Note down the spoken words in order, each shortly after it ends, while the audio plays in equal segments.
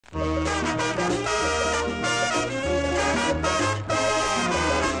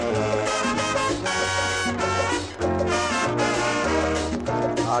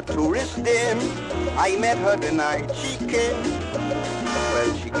a tourist dame. I met her the night she came.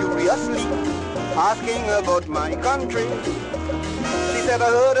 Well, she curiously asking about my country. She said, I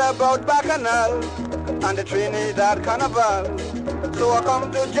heard about Bacchanal and the Trinidad Carnival. So I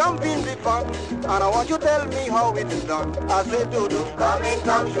come to jump in the fun, and I want you to tell me how it is done. I said, Dodo, come in,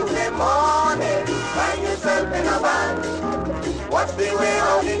 come Tuesday morning, find yourself in a band. Watch the way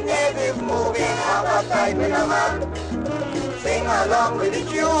how the natives moving, have a tight with a man. Sing along with the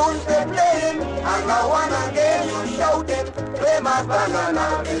tunes they're playing, and now and again you shouting, famous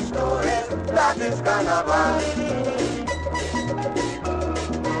Bacchanal, the stories, that is Carnival.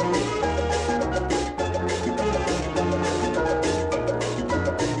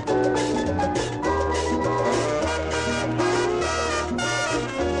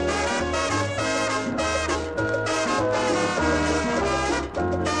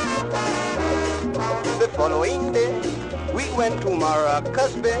 The following day, we went to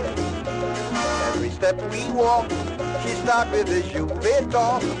Maracas Bay. Every step we walked, she started with the Juve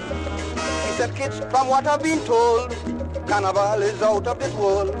talk. She said, kids, from what I've been told, Carnival is out of this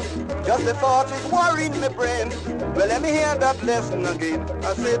world. Just the thought is worrying my brain. Well, let me hear that lesson again.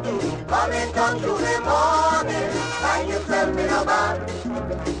 I said, come in on Tuesday morning, find yourself in a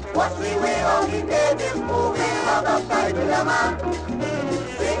band. Watch the way how the natives moving, have a fight with a man.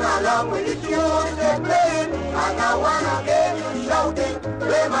 Sing along with the tunes they're playing, and now and again you shouting,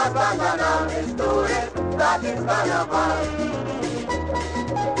 famous Bacchanal, the stories, that is Carnival.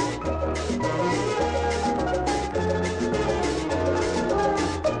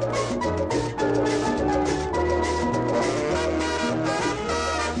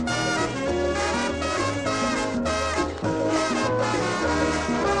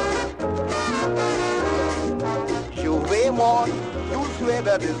 Juve won, you swear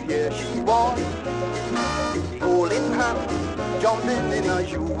that is here she born. Holding hand, jumping in a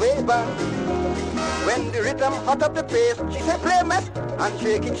Juve band. When the rhythm hot up the pace, she said play mess, and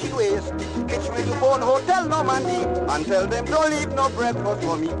shaking she waist. Kitch me to phone hotel Normandy, and tell them don't leave no breakfast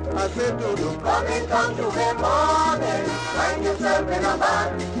for me. I said Dodo, come in, come Juve morning, find yourself in a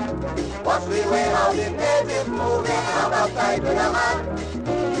band. Watch the way how the natives moving, have a fight with a man.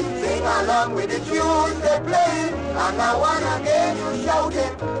 Sing along with the tunes they play, and now and again you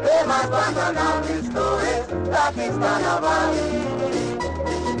shouting, famous Bacchanal, the stories, that is Carnival.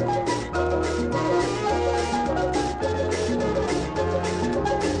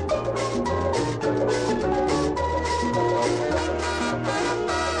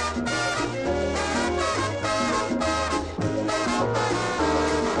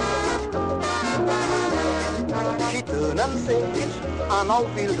 She turn and say it, and I'll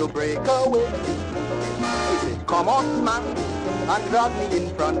feel to break away. She said, come on man, and drag me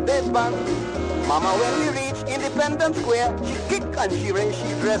in front the van. Mama, when we reach Independence Square, she kick and she raise,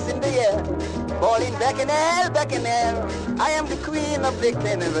 she dress in the air. Calling Bacchanal, Bacchanal, I am the queen of the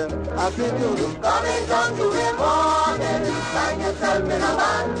carnival. I said, Dodo, come in down to the morning, find yourself in a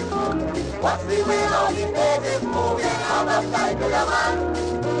band. Watch the way how the natives moving, have a fight with a man.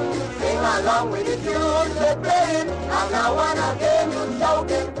 Sing along with the tunes they're playing, and now and again you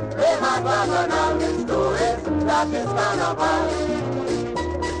shouting, famous Bacchanal, the stories, that is Carnival.